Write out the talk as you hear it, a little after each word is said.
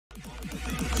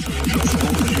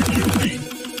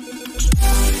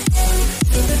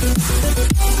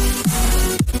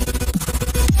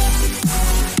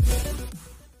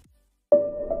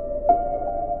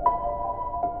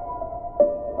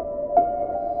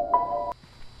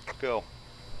go.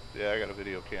 Yeah, I got a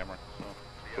video camera, so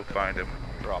go find him,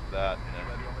 drop that, and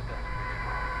then...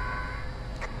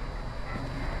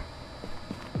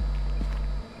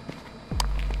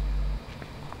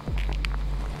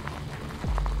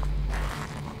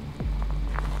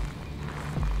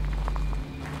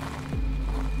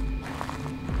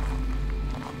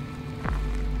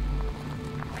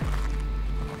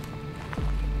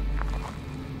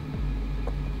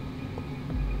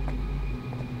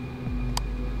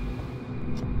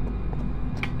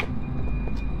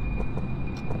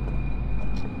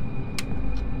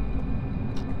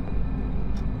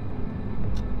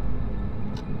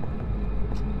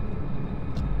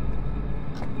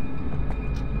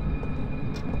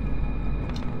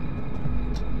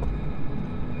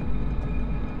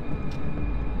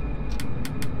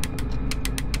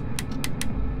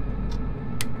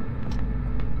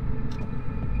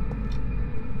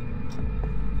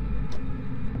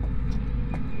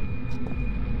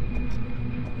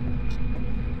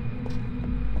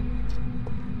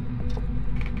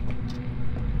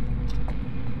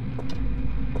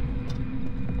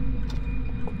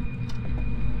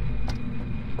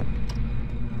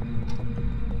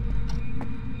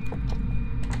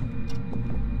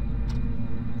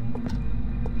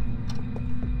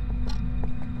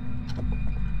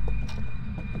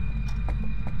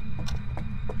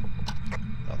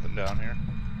 Down here.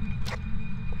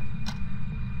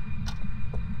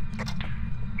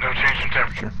 No change in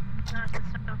temperature. Nothing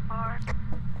so far.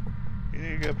 You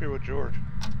need to get up here with George.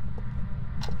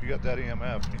 If you got that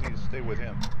EMF, you need to stay with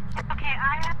him. Okay,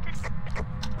 I have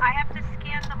to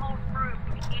scan the whole room.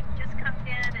 He just comes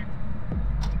in and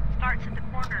starts at the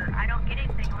corner. I don't get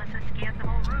anything unless I scan the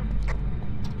whole room.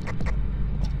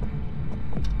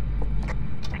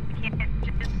 I can't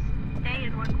just stay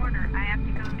in one corner. I have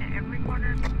to go to every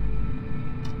corner.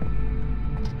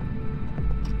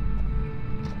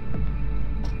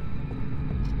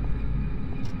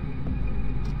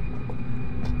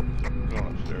 Going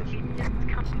upstairs. He just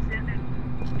comes in and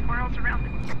twirls around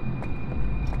the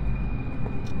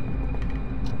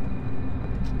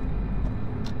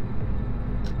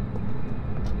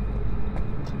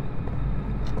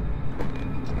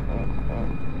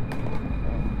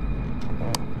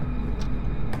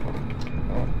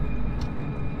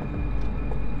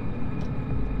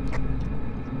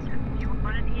If you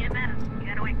want an EMF, you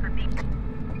gotta wait for me.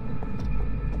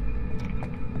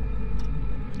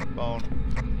 Phone.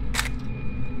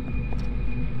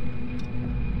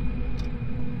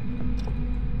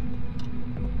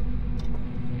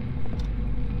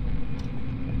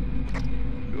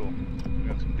 Cool. We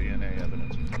got some DNA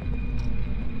evidence.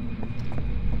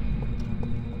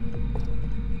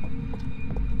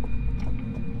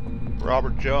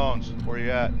 Robert Jones, where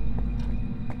you at?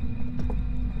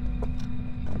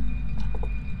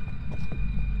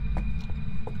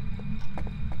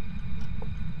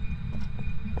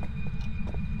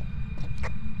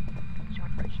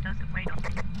 George doesn't wait on me.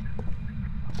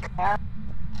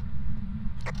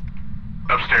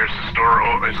 Upstairs, this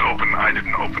door is open. I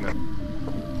didn't open it.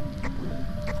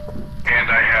 And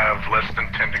I have less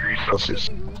than 10 degrees Celsius.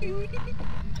 You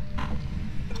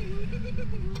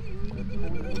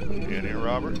in here,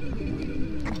 Robert?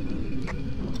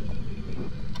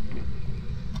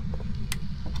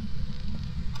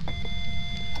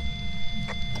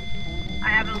 I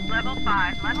have a level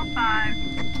 5. Level 5.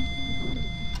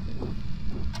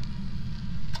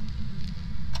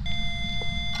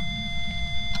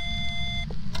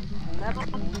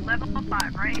 Level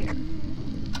 5, right here.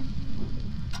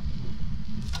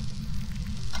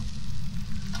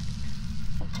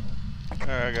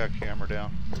 Alright, I got camera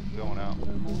down. Going out.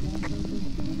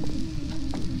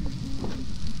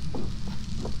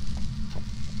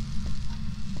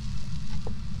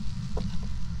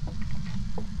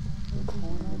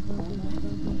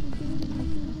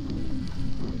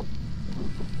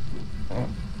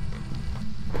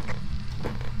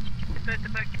 Put the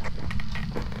book.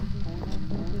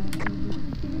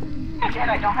 Again,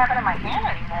 I don't have it in my hand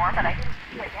anymore, but I didn't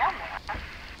see it down there.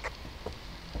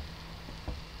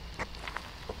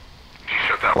 Did you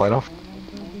shut that light off?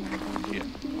 Yeah.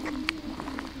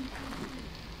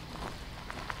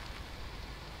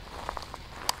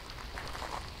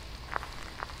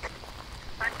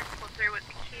 I just pull through with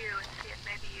the queue and see if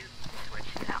maybe you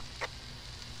switched it out.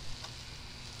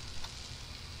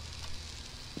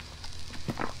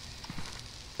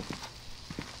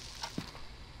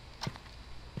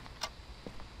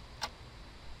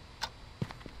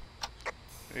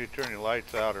 You turn your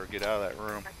lights out or get out of that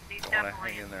room. He's Don't want to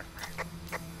definitely hang in there.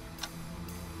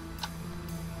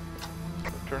 the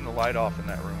room. Turn the light off in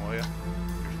that room, will you?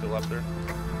 You're still up there?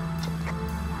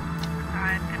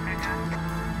 God, oh my God.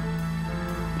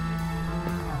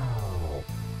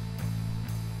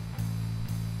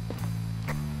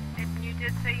 And you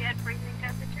did say you had freezing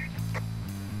temperatures?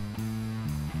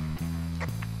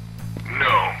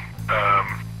 No.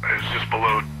 It was just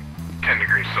below 10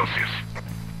 degrees Celsius.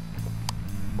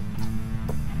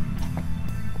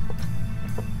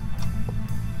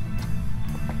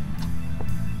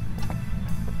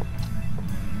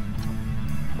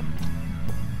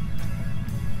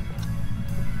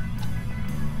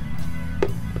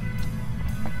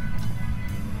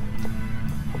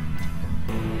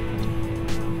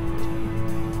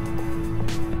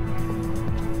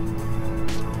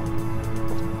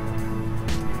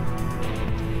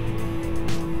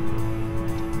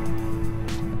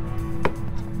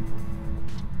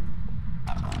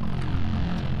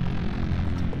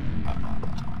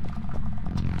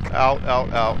 Out, out,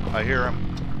 out. I hear him.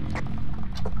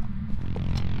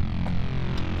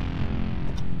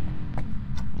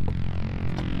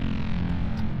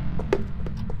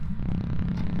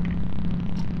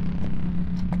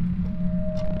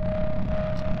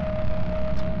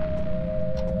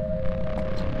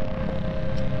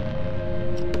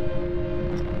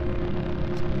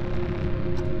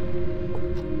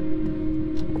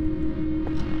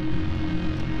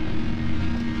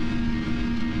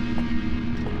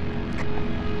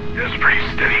 It was pretty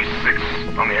steady 6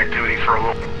 on the activity for a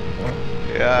little.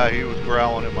 Yeah, he was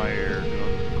growling in my ear,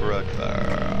 doing the grudge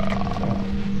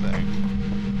thing.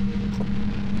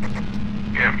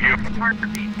 Yeah, you.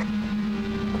 Heartbeat.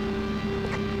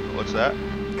 What's that?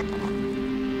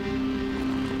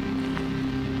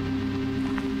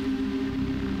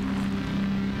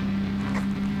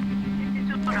 You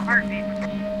just want a heartbeat.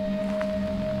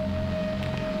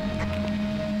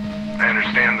 I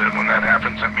understand that when that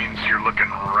happens, that means you're looking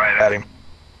right at him.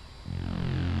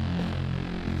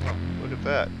 Oh, look at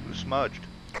that. Who's smudged?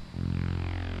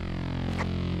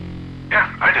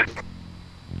 Yeah, I did.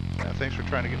 Yeah, thanks for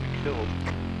trying to get me killed.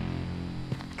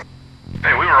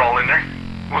 Hey, we were all in there.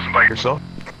 It wasn't by yourself.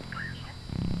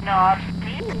 Not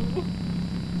me.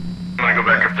 I'm gonna go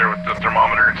back up there with the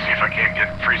thermometer and see if I can't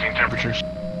get freezing temperatures.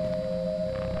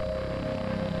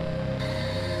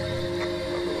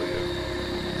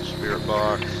 Spirit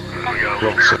box. We got a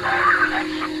little sick.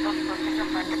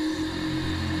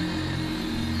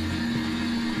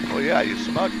 Well, yeah, you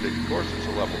smudged it. Of course it's a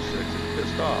level 6. It's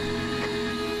pissed off.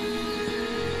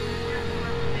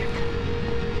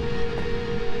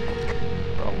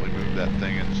 Probably move that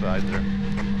thing inside there.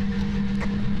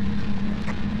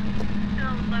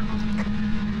 Still level.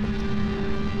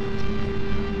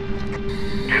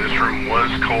 Yeah, this room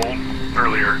was cold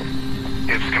earlier.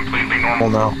 It's completely normal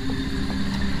now.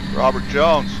 Robert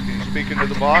Jones, can you speak into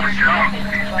the box?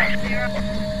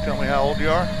 Tell me how old you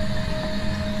are?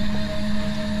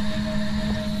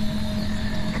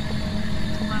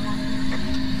 Level.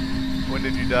 When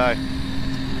did you die?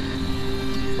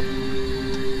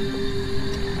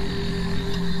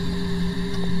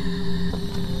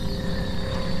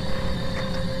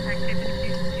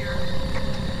 Activity 0.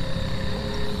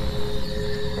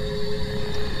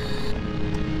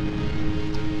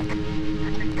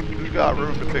 Who's got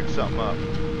room to pick something up?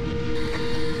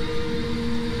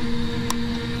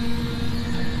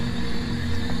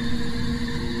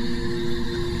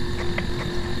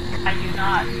 I do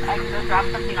not. I can go drop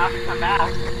something off and come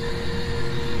back.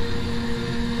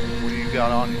 What do you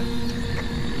got on you?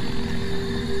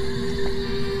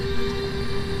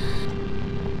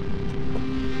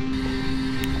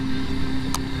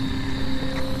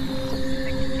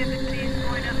 Activity is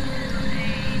going up to a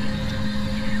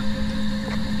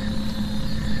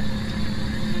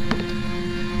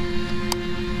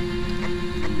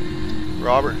 2.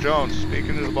 Robert Jones, speak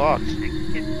into the box.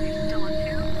 Activity is still a 2.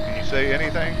 Can you say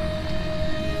anything?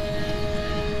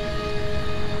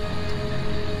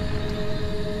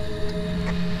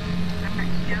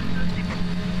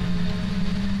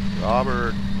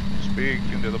 Robert, speak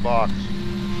into the box.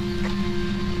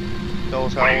 Tell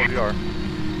us how old you are.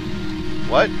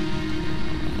 What?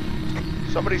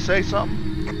 Somebody say something?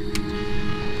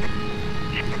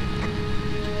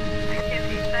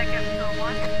 Activity is back up to a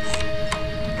 1.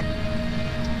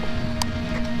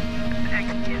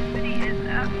 Activity is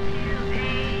up to a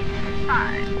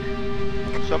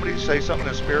 5. Somebody say something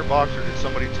in the spirit box, or did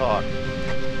somebody talk?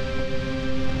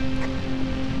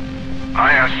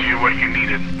 I asked you what you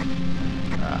needed.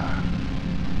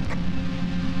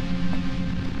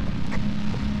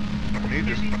 I need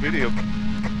this video.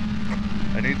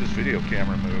 I need this video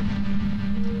camera moved.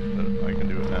 But I can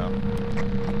do it now.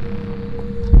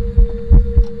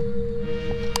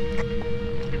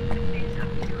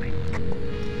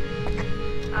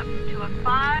 up to a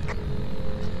 5.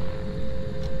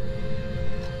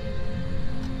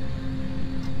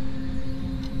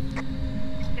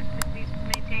 He's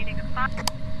maintaining a 5.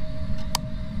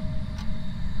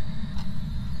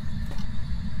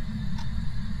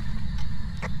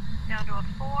 Down to a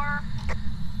 4.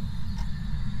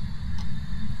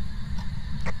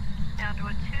 Down to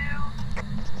a 2.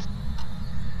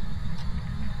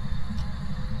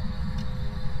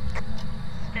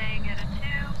 Staying at a 2.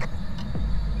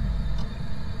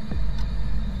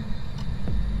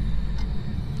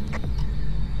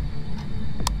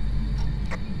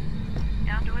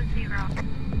 Down to a 0.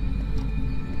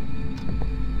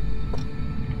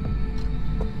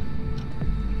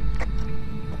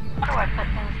 How do I put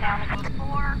things down Down to again? a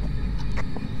 4.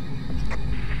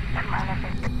 Never mind,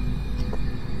 okay.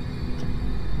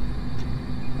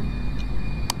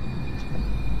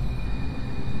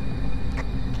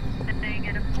 Staying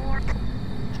at a 4.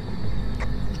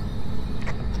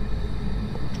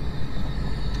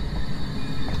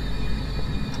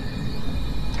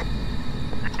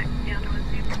 Back down to a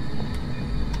 0.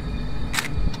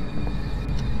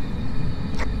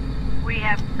 We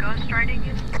have ghost riding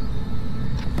it.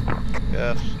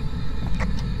 Yes.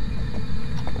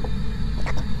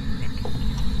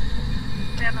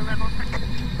 We have a level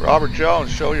 3. Robert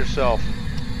Jones, show yourself.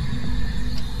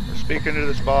 We're speaking to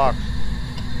this box.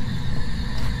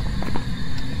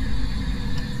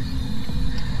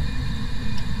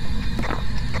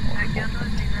 Back down to a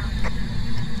 0.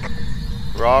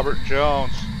 Robert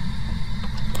Jones.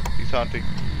 He's hunting.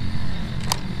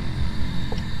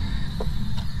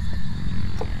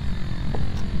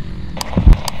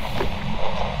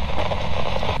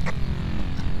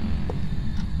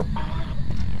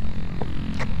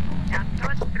 Down to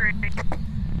a 3.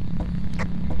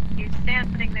 He's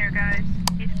standing there, guys.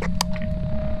 He's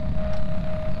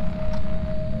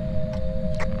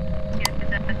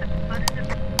at the foot of the...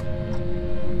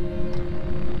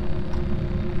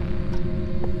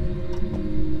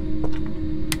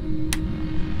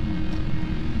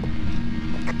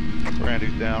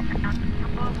 Randy's down.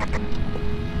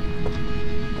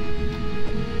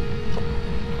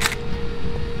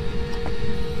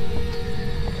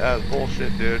 That's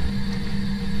bullshit, dude.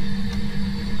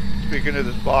 Speaking to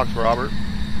this box, Robert.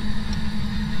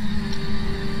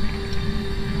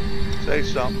 Say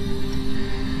something.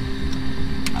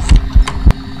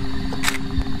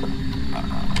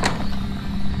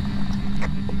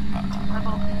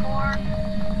 Level 4.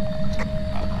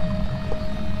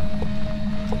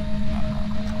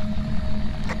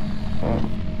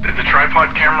 Did the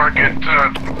tripod camera get,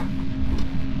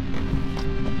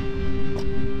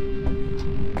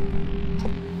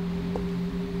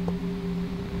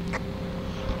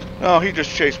 No, he just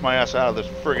chased my ass out of this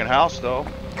friggin' house, though.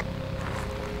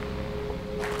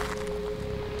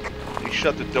 He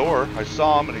shut the door. I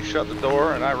saw him, and he shut the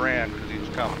door, and I ran because he was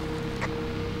coming.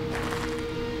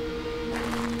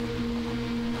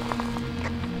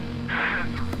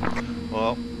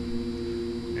 Well,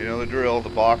 you know the drill. The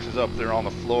box is up there on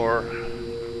the floor.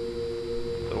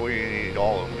 So we need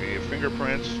all of them. We need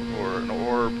fingerprints, or an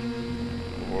orb,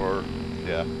 or,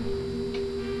 yeah.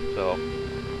 So...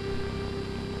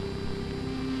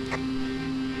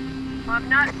 Well, I've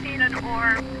not seen an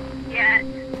orb yet.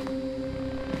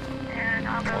 And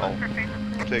I'll go look for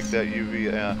fingerprints. Take that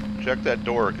UV, check that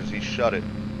door because he shut it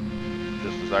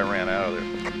just as I ran out of there.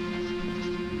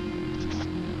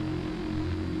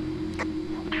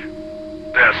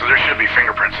 yeah, so there should be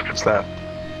fingerprints if it's that.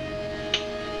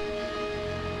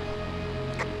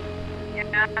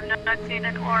 Yeah, I've not seen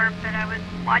an orb, but I was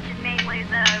watching mainly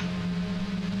the...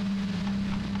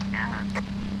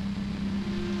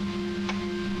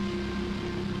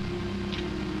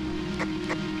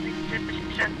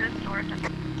 Just shut this door. Did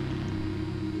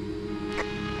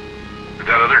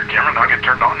that other camera not get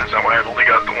turned on? Is that why I've only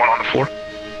got the one on the floor?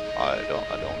 I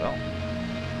don't know.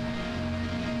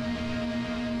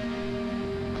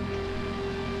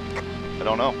 I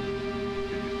don't know.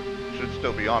 It should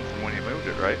still be on from when you moved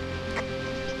it, right?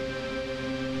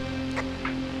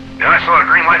 Yeah, I saw a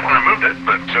green light when I moved it,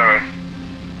 but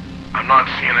I'm not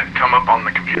seeing it come up on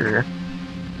the computer here.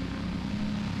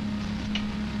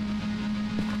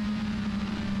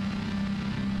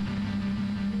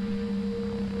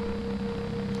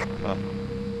 Huh.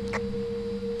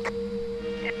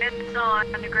 It's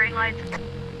on, and the green lights.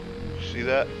 You see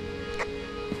that?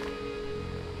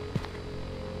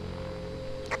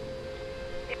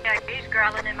 Yeah, he's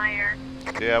growling in my ear.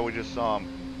 Yeah, we just saw him.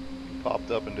 He popped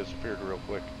up and disappeared real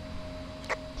quick.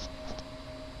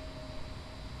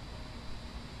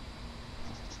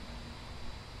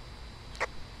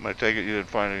 I'm gonna take it you didn't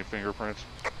find any fingerprints.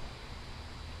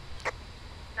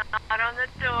 not on the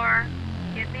door.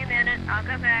 Give me a minute, I'll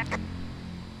go back.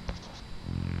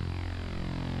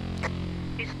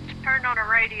 He's turned on a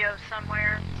radio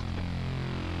somewhere.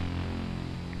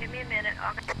 Give me a minute,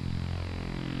 I'll go.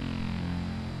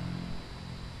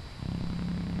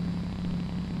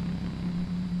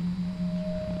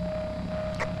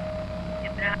 You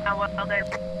know how well they...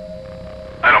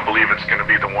 I don't believe it's going to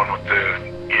be the one with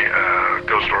the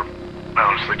ghost orb. I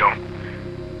honestly don't.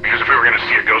 Because if we were going to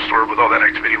see a ghost orb with all that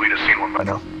activity, we'd have seen one by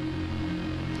now.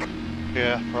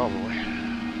 Yeah, probably.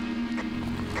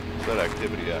 What's that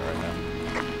activity at right now?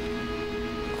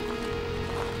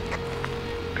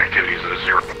 Activity's at a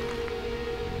 0.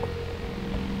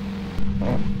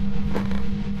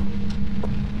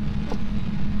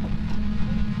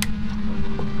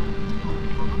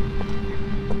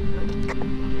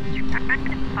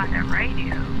 By the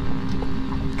radio.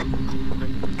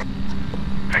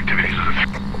 Activities of the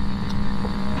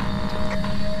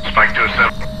spike to a 7.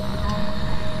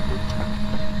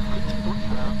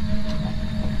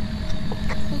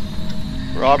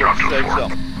 Robert, Drop to a say 4.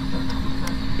 something.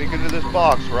 Speak into this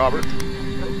box, Robert.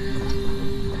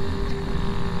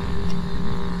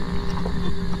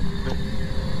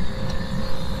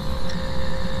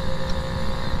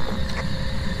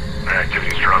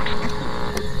 Activities dropped.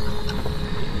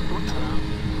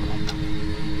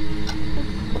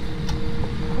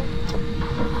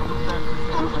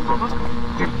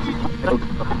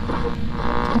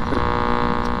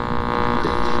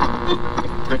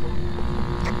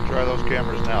 Try those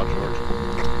cameras now, George.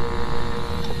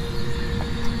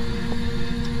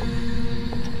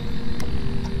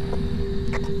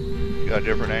 You got a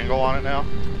different angle on it now?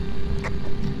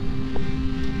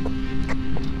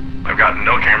 I've got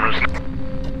no cameras.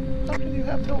 How can you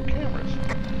have no cameras?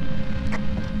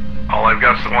 All I've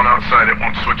got is the one outside. It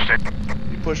won't switch to...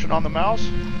 You pushing on the mouse?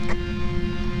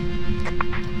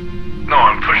 No,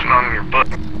 I'm pushing on your butt.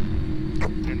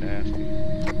 You're nasty.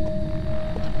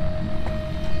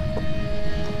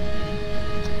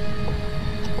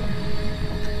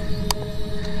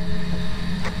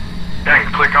 Yeah, I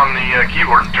can click on the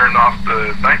keyboard and turn off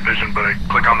the night vision, but I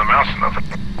click on the mouse and nothing.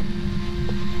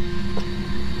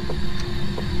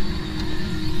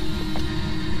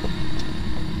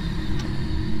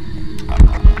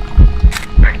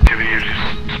 Activity is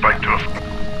just spiked to a...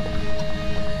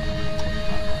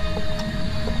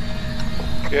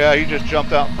 Yeah, he just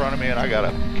jumped out in front of me and I got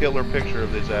a killer picture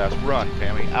of his ass. Run,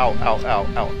 Tammy. Ow, ow, ow,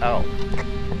 ow, ow.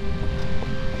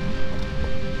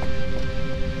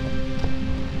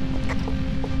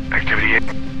 Activity 8.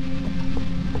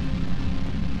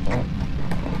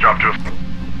 Drop to a...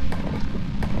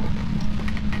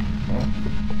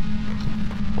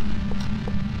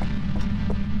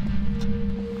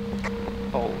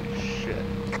 Holy shit.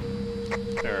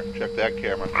 There, check that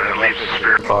camera. And it leaves the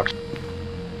spirit box.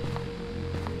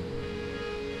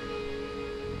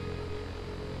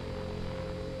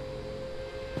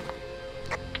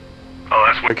 Oh,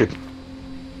 that's wicked.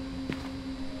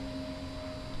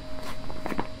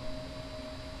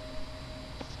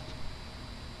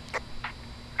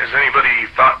 Has anybody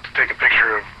thought to take a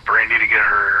picture of Brandy to get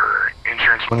her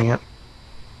insurance money yet?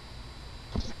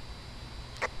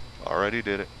 Already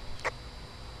did it.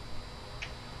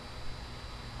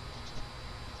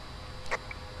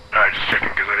 Alright, just checking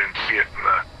because I didn't see it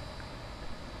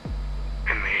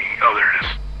in the... Oh, there it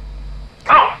is.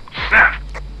 Oh, snap!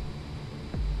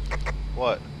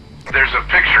 What? There's a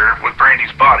picture with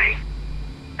Brandy's body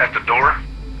at the door.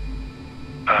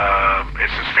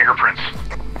 It's his fingerprints.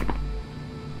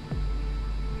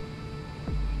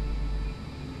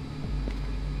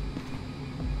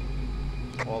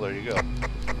 Well, there you go.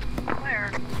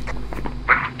 Where?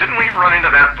 But didn't we run into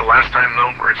that the last time,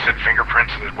 though, where it said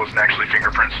fingerprints and it wasn't actually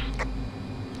fingerprints?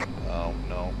 Oh,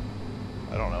 no.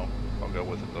 I don't know. I'll go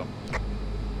with it, though.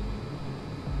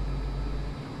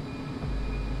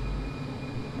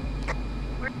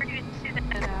 Where do you see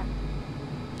that at?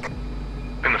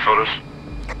 In the photos.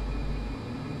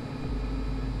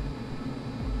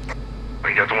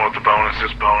 You got the one with the bone, it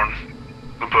says bone.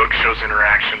 The book shows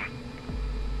interaction.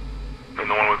 And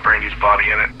the one with Brandy's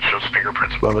body in it shows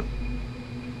fingerprints above it.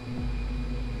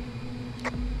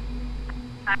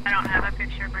 I don't have a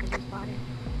picture of Brandy's body.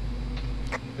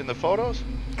 In the photos?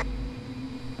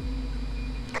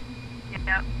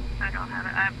 Yep, I don't have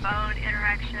it. I have bone,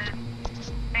 interaction,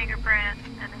 fingerprints,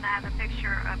 and then I have a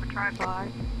picture of a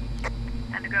tripod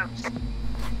and a ghost.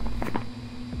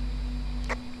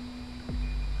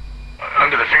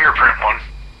 Under the fingerprint one,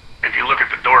 if you look at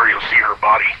the door, you'll see her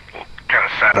body kind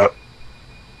of sat up.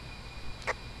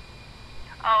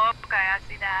 Oh, okay, I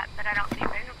see that, but I don't see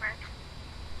fingerprints.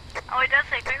 Oh, it does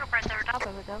say fingerprints over top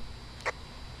of it, though.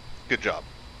 Good job.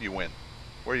 You win.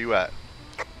 Where are you at?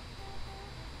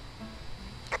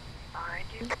 Behind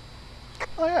you.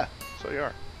 Oh yeah, so you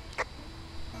are.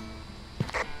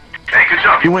 Hey, good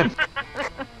job. You win.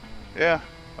 Yeah.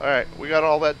 All right, we got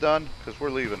all that done because we're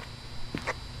leaving.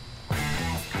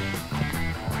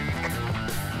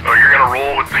 Oh, you're gonna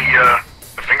roll with the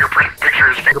fingerprint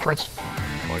pictures. Fingerprints.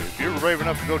 Well, if you're brave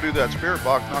enough to go do that spirit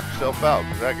box, knock yourself out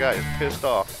because that guy is pissed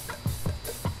off.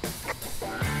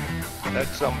 That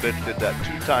sumbitch did that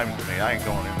 2 times to me. I ain't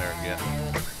going in there again.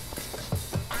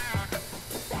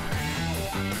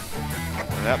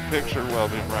 And that picture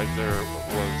welding right there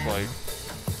was like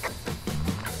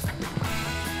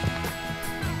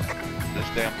This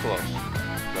damn close.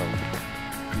 So,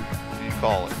 you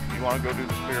call it. You want to go do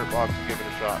the spirit box and give it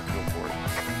a shot, go for it.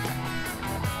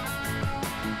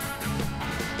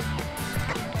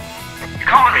 You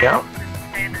calling me out?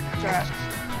 Stay in the trap.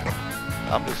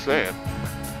 I'm just saying.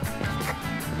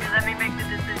 Yeah, let me make the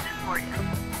decision for you.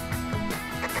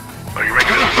 Oh, you're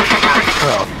making a decision for me?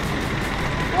 Well,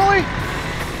 really?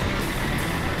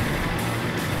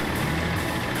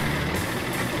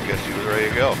 Guess she was ready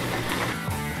to go.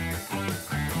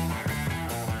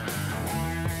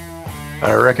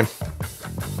 I reckon.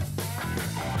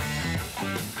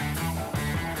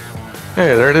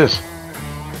 Hey, there it is.